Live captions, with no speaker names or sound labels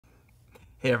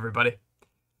Hey everybody.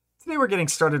 Today we're getting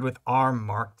started with R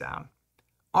Markdown.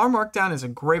 R Markdown is a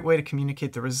great way to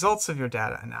communicate the results of your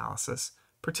data analysis,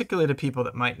 particularly to people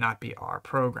that might not be R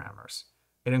programmers.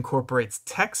 It incorporates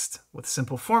text with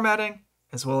simple formatting,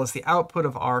 as well as the output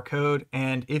of R code,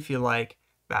 and if you like,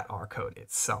 that R code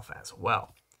itself as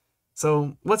well.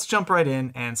 So let's jump right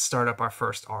in and start up our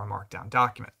first R Markdown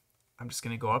document. I'm just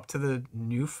going to go up to the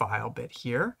new file bit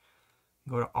here,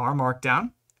 go to R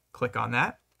Markdown, click on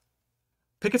that.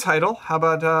 Pick a title. How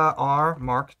about R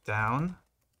Markdown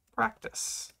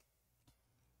Practice?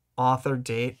 Author,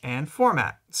 date, and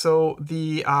format. So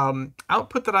the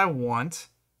output that I want,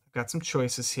 I've got some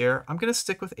choices here. I'm going to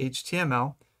stick with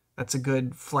HTML. That's a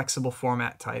good flexible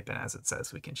format type, and as it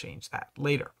says, we can change that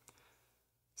later.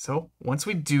 So once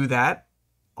we do that,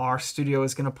 RStudio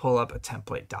is going to pull up a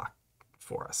template doc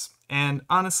for us. And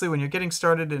honestly, when you're getting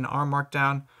started in R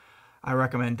Markdown, I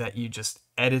recommend that you just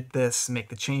edit this, make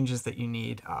the changes that you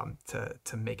need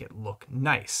to make it look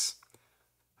nice.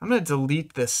 I'm going to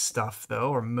delete this stuff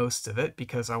though, or most of it,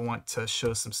 because I want to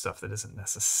show some stuff that isn't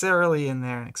necessarily in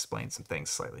there and explain some things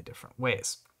slightly different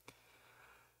ways.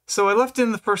 So I left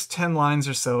in the first 10 lines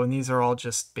or so, and these are all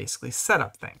just basically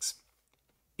setup things.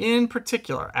 In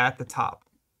particular, at the top,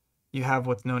 you have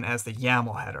what's known as the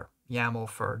YAML header. YAML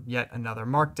for yet another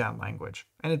Markdown language.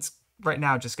 And it's right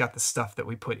now just got the stuff that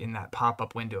we put in that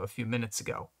pop-up window a few minutes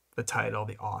ago, the title,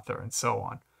 the author, and so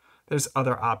on. There's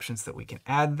other options that we can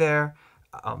add there.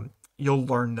 You'll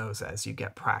learn those as you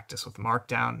get practice with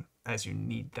Markdown as you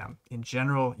need them. In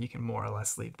general, you can more or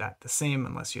less leave that the same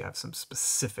unless you have some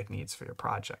specific needs for your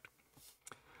project.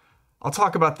 I'll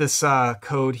talk about this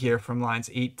code here from lines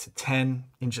 8 to 10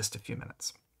 in just a few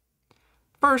minutes.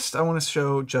 First, I want to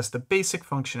show just the basic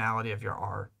functionality of your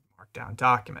R Markdown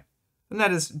document. And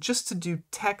that is just to do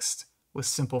text with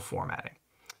simple formatting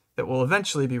that will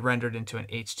eventually be rendered into an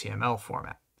HTML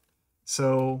format.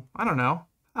 So, I don't know.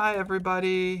 Hi,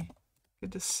 everybody.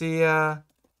 Good to see ya.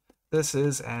 This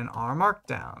is an R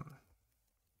Markdown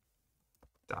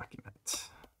document.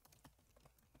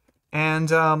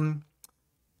 And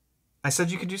I said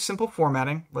you could do simple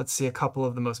formatting. Let's see a couple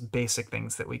of the most basic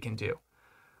things that we can do.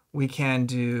 We can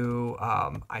do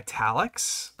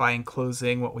italics by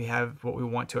enclosing what we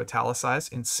want to italicize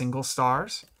in single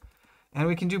stars. And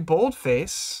we can do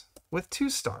boldface with 2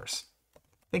 stars.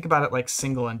 Think about it like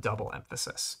single and double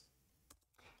emphasis.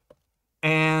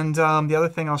 And the other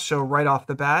thing I'll show right off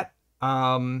the bat,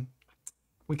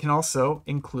 we can also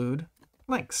include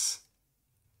links.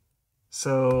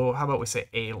 So how about we say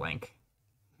a link?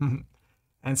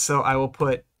 And so I will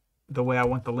put the way I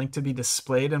want the link to be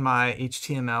displayed in my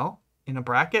HTML in a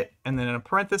bracket, and then in a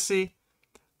parenthesis,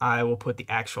 I will put the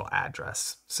actual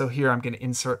address. So here I'm going to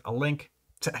insert a link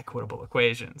to equitable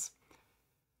equations.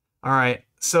 All right,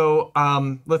 so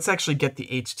let's actually get the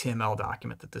HTML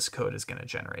document that this code is going to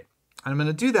generate. And I'm going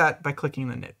to do that by clicking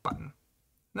the knit button.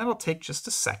 And that'll take just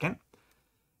a second,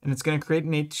 and it's going to create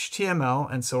an HTML,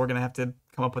 and so we're going to have to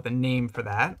come up with a name for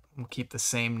that. We'll keep the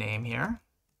same name here.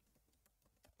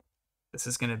 This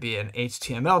is going to be an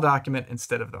HTML document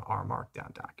instead of the R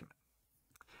Markdown document.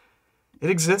 It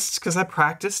exists because I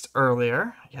practiced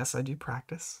earlier. Yes, I do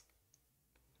practice.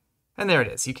 And there it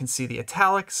is. You can see the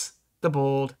italics, the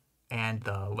bold, and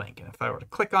the link. And if I were to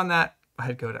click on that,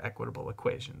 I'd go to Equitable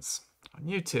Equations on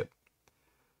YouTube.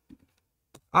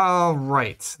 All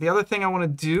right. The other thing I want to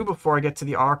do before I get to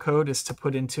the R code is to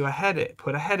put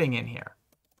a heading in here.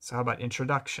 So how about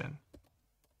introduction?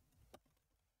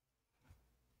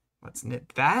 Let's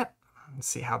knit that and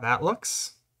see how that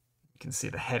looks. You can see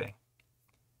the heading.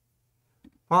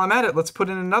 While I'm at it, let's put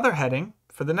in another heading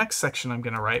for the next section I'm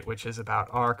going to write, which is about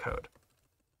R code.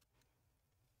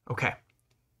 Okay,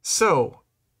 so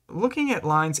looking at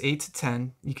lines 8 to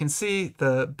 10, you can see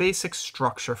the basic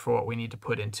structure for what we need to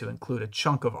put in to include a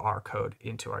chunk of R code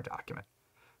into our document.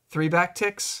 3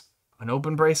 backticks, an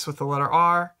open brace with the letter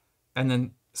R, and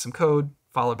then some code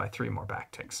followed by 3 more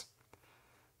backticks.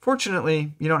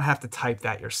 Fortunately, you don't have to type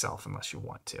that yourself unless you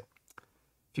want to.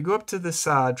 If you go up to this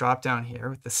drop down here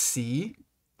with the C,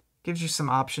 it gives you some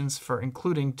options for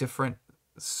including different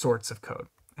sorts of code.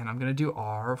 And I'm going to do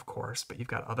R, of course, but you've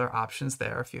got other options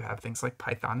there if you have things like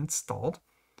Python installed.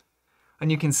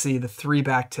 And you can see the 3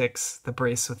 backticks, the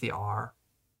brace with the R,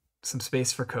 some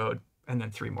space for code, and then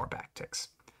 3 more backticks.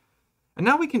 And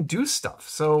now we can do stuff.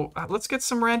 So let's get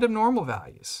some random normal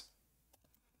values.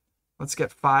 Let's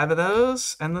get 5 of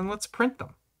those, and then let's print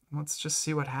them. Let's just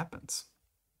see what happens.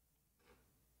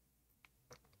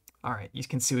 All right, you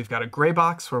can see we've got a gray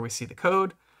box where we see the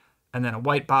code, and then a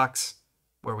white box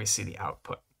where we see the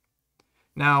output.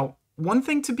 Now, one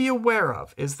thing to be aware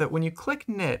of is that when you click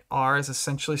knit, R is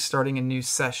essentially starting a new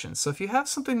session. So if you have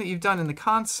something that you've done in the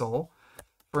console,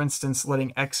 for instance,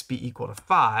 letting x be equal to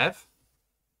 5,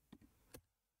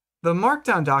 the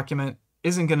Markdown document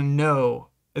isn't going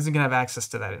to have access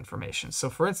to that information. So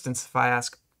for instance, if I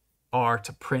ask R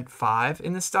to print 5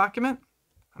 in this document,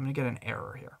 I'm going to get an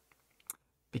error here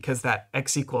because that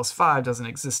x equals 5 doesn't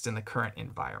exist in the current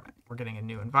environment. We're getting a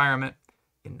new environment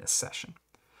in this session.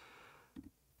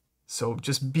 So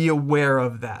just be aware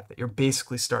of that you're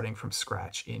basically starting from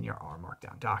scratch in your R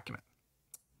Markdown document.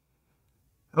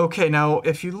 Okay, now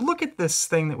if you look at this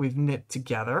thing that we've knit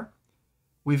together,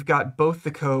 we've got both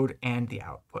the code and the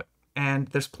output. And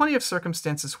there's plenty of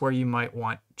circumstances where you might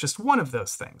want just one of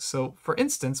those things. So for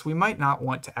instance, we might not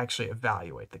want to actually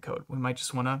evaluate the code. We might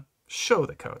just want to show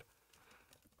the code.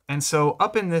 And so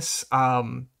up in this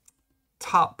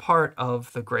top part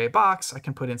of the gray box, I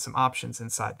can put in some options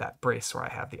inside that brace where I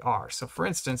have the R. So for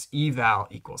instance, eval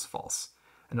equals false.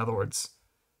 In other words,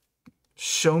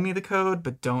 show me the code,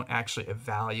 but don't actually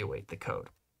evaluate the code.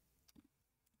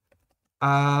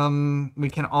 We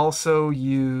can also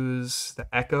use the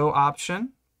echo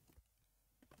option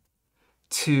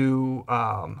to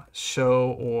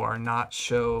show or not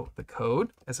show the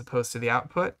code as opposed to the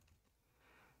output.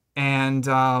 And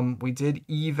we did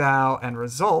eval and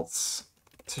results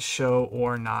to show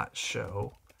or not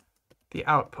show the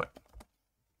output.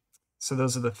 So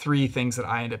those are the three things that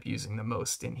I end up using the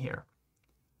most in here.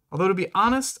 Although to be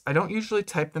honest, I don't usually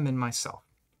type them in myself.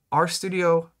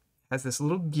 RStudio has this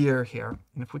little gear here,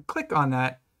 and if we click on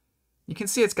that, you can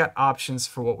see it's got options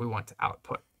for what we want to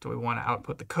output. Do we want to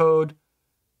output the code,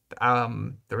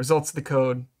 the results of the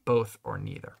code, both, or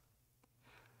neither?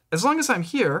 As long as I'm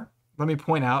here, let me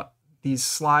point out these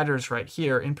sliders right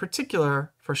here, in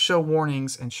particular for show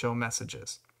warnings and show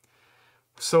messages.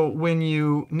 So when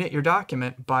you knit your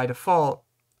document, by default,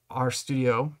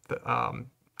 RStudio, the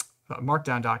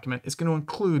Markdown document, is going to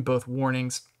include both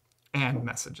warnings and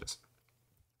messages.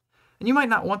 And you might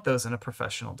not want those in a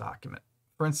professional document.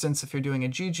 For instance, if you're doing a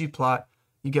ggplot,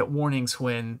 you get warnings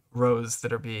when rows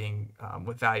that are being,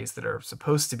 with values that are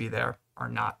supposed to be there are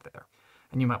not there.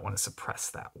 And you might want to suppress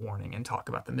that warning and talk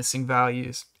about the missing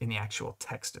values in the actual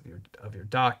text of your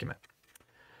document.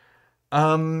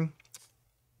 One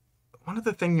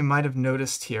other thing you might have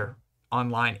noticed here on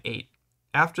line 8,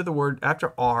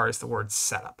 after R is the word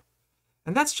setup.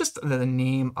 And that's just the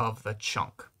name of the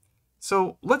chunk.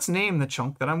 So let's name the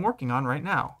chunk that I'm working on right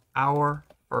now, our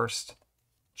first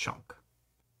chunk.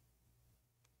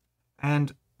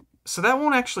 And so that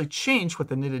won't actually change what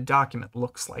the knitted document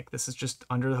looks like. This is just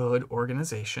under the hood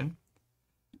organization.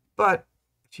 But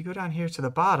if you go down here to the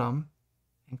bottom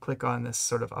and click on this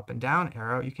sort of up and down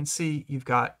arrow, you can see you've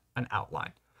got an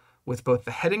outline with both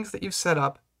the headings that you've set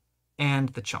up and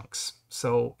the chunks.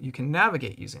 So you can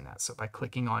navigate using that. So by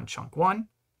clicking on chunk 1,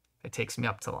 it takes me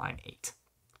up to line 8.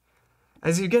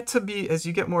 As you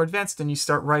get more advanced and you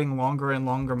start writing longer and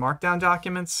longer Markdown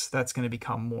documents, that's going to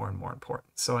become more and more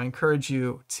important. So I encourage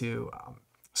you to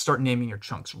start naming your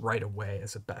chunks right away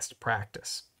as a best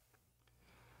practice.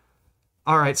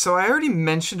 All right, so I already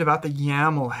mentioned about the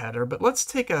YAML header, but let's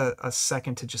take a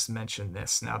second to just mention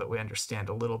this now that we understand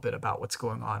a little bit about what's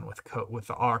going on with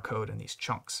the R code and these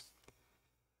chunks.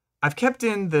 I've kept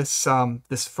in this,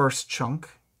 this first chunk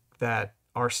that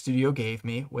RStudio gave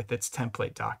me with its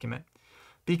template document,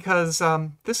 because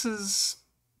this is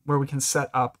where we can set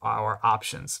up our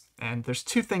options. And there's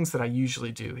two things that I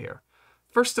usually do here.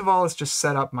 First of all is just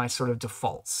set up my sort of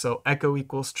defaults. So echo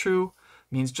equals true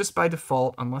means just by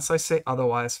default, unless I say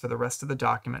otherwise for the rest of the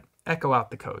document, echo out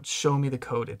the code, show me the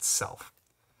code itself.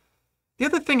 The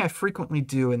other thing I frequently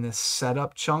do in this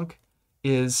setup chunk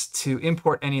is to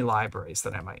import any libraries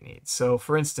that I might need. So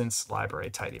for instance, library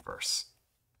tidyverse.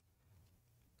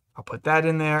 I'll put that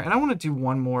in there, and I want to do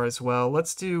one more as well.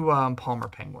 Let's do Palmer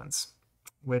Penguins,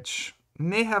 which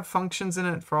may have functions in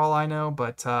it for all I know,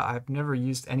 but I've never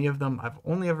used any of them. I've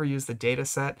only ever used the data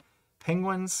set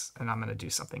penguins, and I'm going to do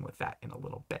something with that in a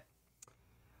little bit.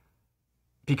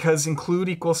 Because include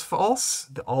equals false,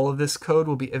 all of this code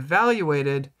will be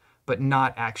evaluated, but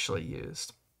not actually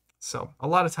used. So a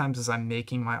lot of times as I'm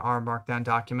making my R Markdown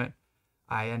document,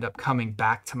 I end up coming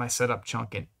back to my setup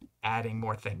chunk and adding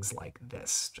more things like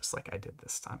this, just like I did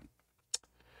this time.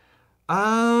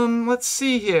 Let's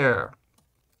see here.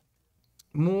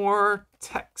 More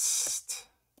text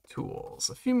tools.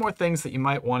 A few more things that you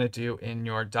might want to do in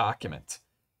your document.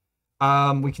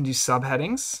 We can do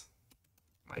subheadings,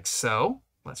 like so.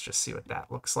 Let's just see what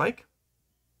that looks like.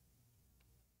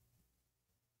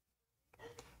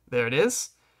 There it is.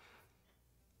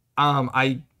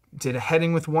 I did a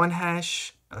heading with one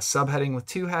hash, a subheading with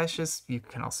 2 hashes. You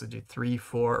can also do 3,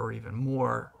 4, or even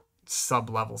more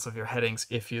sub-levels of your headings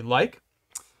if you like.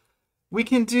 We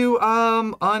can do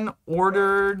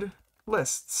unordered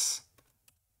lists.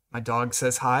 My dog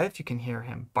says hi if you can hear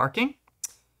him barking.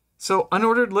 So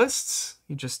unordered lists,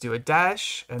 you just do a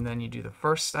dash, and then you do the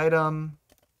first item,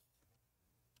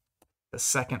 the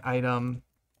second item,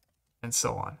 and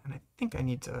so on. And I think I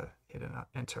need to hit an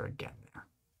enter again there.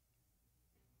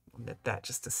 I'll knit that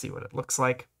just to see what it looks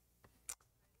like.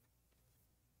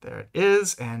 There it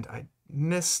is, and I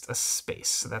missed a space,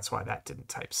 so that's why that didn't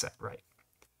typeset right.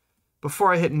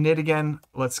 Before I hit knit again,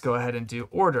 let's go ahead and do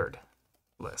ordered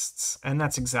lists. And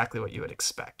that's exactly what you would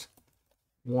expect.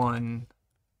 1,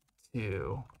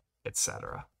 2,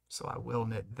 etc. So I will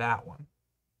knit that one.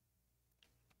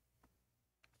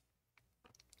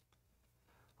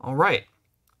 All right.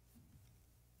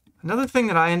 Another thing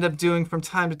that I end up doing from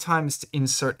time to time is to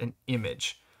insert an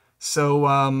image. So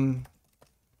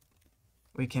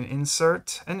we can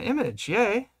insert an image,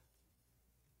 yay,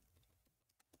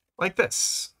 like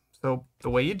this. So the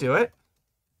way you do it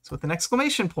is with an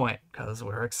exclamation point, because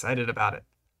we're excited about it.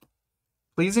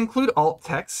 Please include alt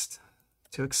text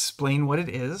to explain what it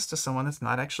is to someone that's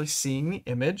not actually seeing the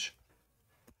image.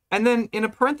 And then in a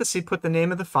parenthesis, put the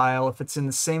name of the file if it's in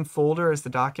the same folder as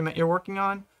the document you're working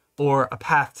on, or a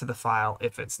path to the file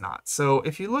if it's not. So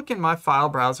if you look in my file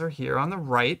browser here on the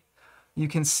right, you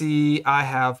can see I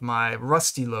have my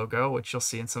Rusty logo, which you'll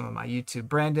see in some of my YouTube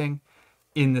branding,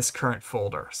 in this current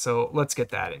folder. So let's get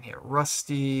that in here.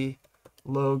 Rusty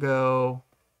logo.png.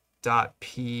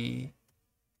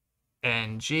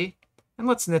 And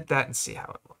let's knit that and see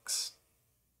how it looks.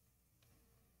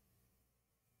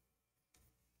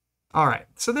 All right,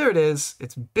 so there it is.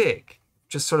 It's big.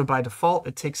 Just sort of by default,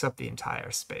 it takes up the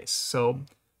entire space. So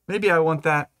maybe I want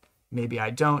that, maybe I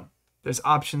don't. There's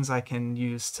options I can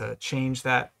use to change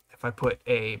that. If I put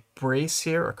a brace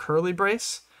here, a curly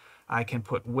brace, I can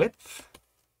put width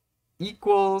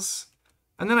equals,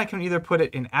 and then I can either put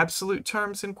it in absolute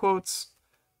terms in quotes,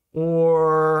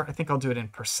 or I think I'll do it in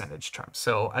percentage terms.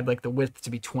 So I'd like the width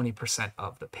to be 20%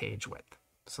 of the page width.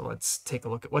 So let's take a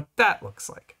look at what that looks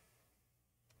like.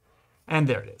 And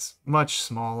there it is, much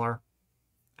smaller,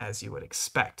 as you would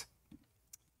expect.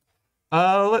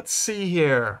 Let's see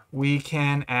here. We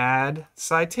can add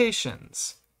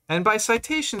citations. And by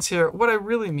citations here, what I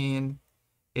really mean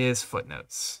is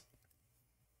footnotes.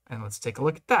 And let's take a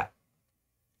look at that.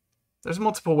 There's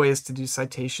multiple ways to do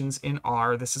citations in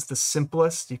R. This is the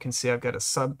simplest. You can see I've got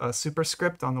a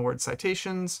superscript on the word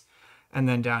citations, and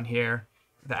then down here,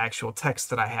 the actual text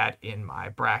that I had in my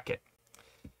bracket.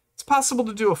 It's possible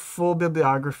to do a full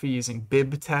bibliography using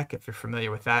BibTeX if you're familiar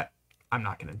with that. I'm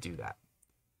not going to do that.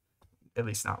 At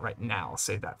least not right now. I'll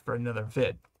save that for another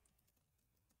vid.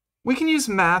 We can use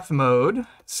math mode.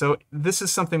 So this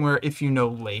is something where if you know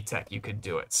LaTeX, you could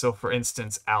do it. So for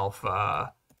instance,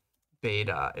 alpha,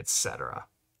 beta, etc.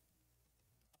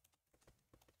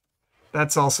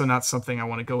 That's also not something I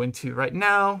want to go into right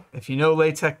now. If you know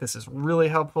LaTeX, this is really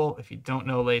helpful. If you don't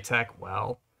know LaTeX,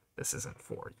 well, this isn't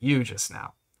for you just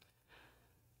now.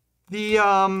 The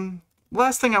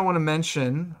last thing I want to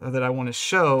mention, or that I want to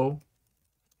show,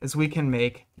 is we can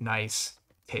make nice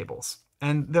tables.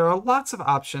 And there are lots of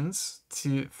options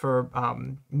for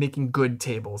making good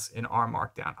tables in R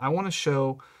Markdown. I want to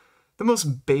show the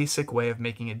most basic way of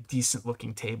making a decent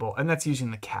looking table, and that's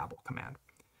using the cabal command.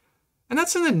 And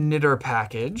that's in the knitter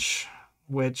package,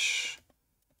 which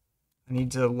I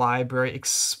need to library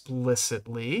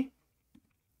explicitly,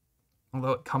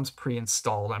 although it comes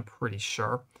pre-installed, I'm pretty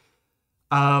sure.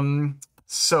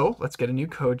 So let's get a new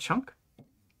code chunk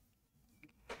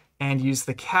and use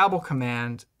the cabal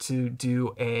command to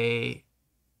do a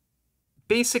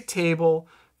basic table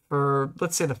for,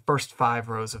 let's say, the first 5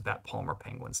 rows of that Palmer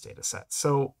Penguins data set.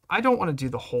 So I don't want to do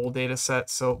the whole data set,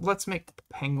 so let's make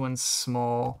penguins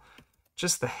small,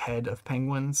 just the head of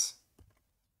penguins,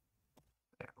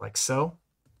 there, like so.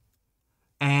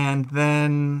 And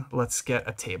then let's get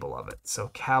a table of it. So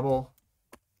cabal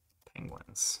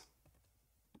penguins.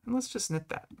 And let's just knit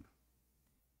that.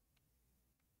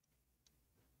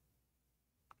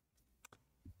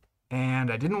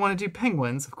 And I didn't want to do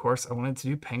penguins, of course. I wanted to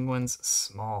do penguins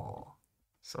small.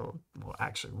 So we'll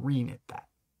actually reknit that.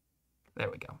 There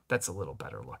we go. That's a little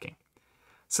better looking.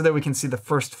 So that we can see the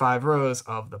first 5 rows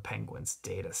of the penguins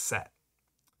data set.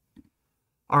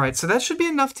 All right, so that should be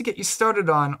enough to get you started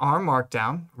on R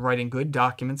Markdown, writing good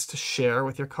documents to share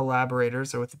with your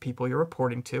collaborators or with the people you're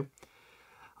reporting to.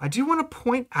 I do want to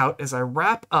point out as I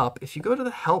wrap up, if you go to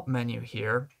the Help menu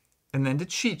here and then to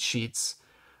Cheat Sheets,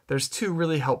 there's two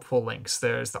really helpful links.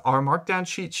 There's the R Markdown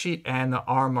cheat sheet and the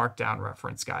R Markdown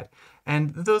reference guide.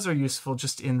 And those are useful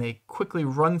just in they quickly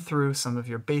run through some of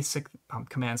your basic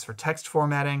commands for text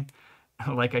formatting,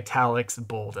 like italics,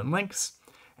 bold, and links,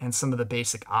 and some of the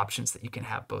basic options that you can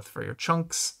have both for your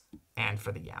chunks and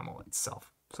for the YAML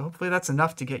itself. So hopefully that's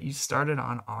enough to get you started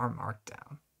on R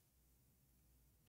Markdown.